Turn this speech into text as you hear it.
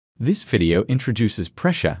This video introduces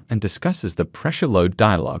pressure and discusses the pressure load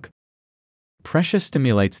dialog. Pressure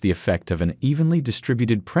stimulates the effect of an evenly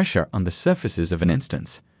distributed pressure on the surfaces of an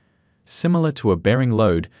instance. Similar to a bearing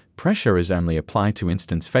load, pressure is only applied to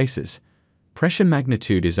instance faces. Pressure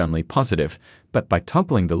magnitude is only positive, but by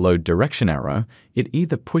toggling the load direction arrow, it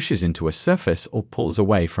either pushes into a surface or pulls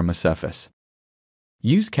away from a surface.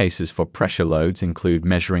 Use cases for pressure loads include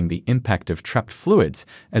measuring the impact of trapped fluids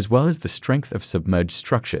as well as the strength of submerged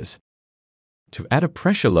structures. To add a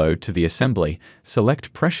pressure load to the assembly,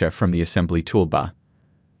 select Pressure from the Assembly toolbar.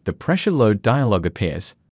 The Pressure Load dialog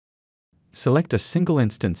appears. Select a single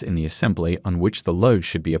instance in the assembly on which the load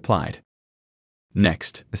should be applied.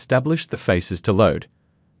 Next, establish the faces to load.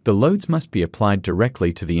 The loads must be applied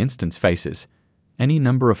directly to the instance faces. Any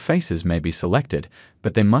number of faces may be selected,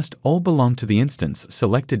 but they must all belong to the instance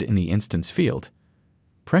selected in the instance field.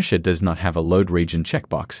 Pressure does not have a load region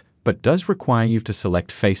checkbox, but does require you to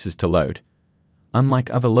select faces to load.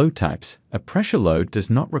 Unlike other load types, a pressure load does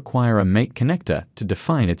not require a mate connector to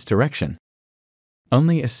define its direction.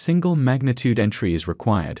 Only a single magnitude entry is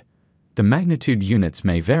required. The magnitude units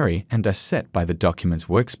may vary and are set by the document's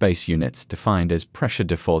workspace units defined as pressure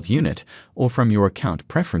default unit or from your account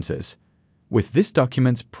preferences. With this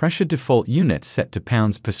document's pressure default unit set to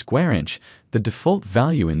pounds per square inch, the default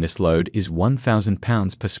value in this load is 1,000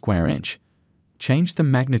 pounds per square inch. Change the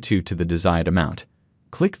magnitude to the desired amount.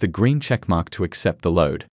 Click the green checkmark to accept the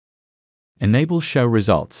load. Enable Show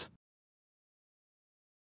Results.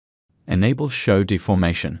 Enable Show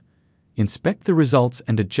Deformation. Inspect the results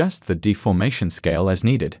and adjust the deformation scale as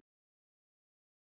needed.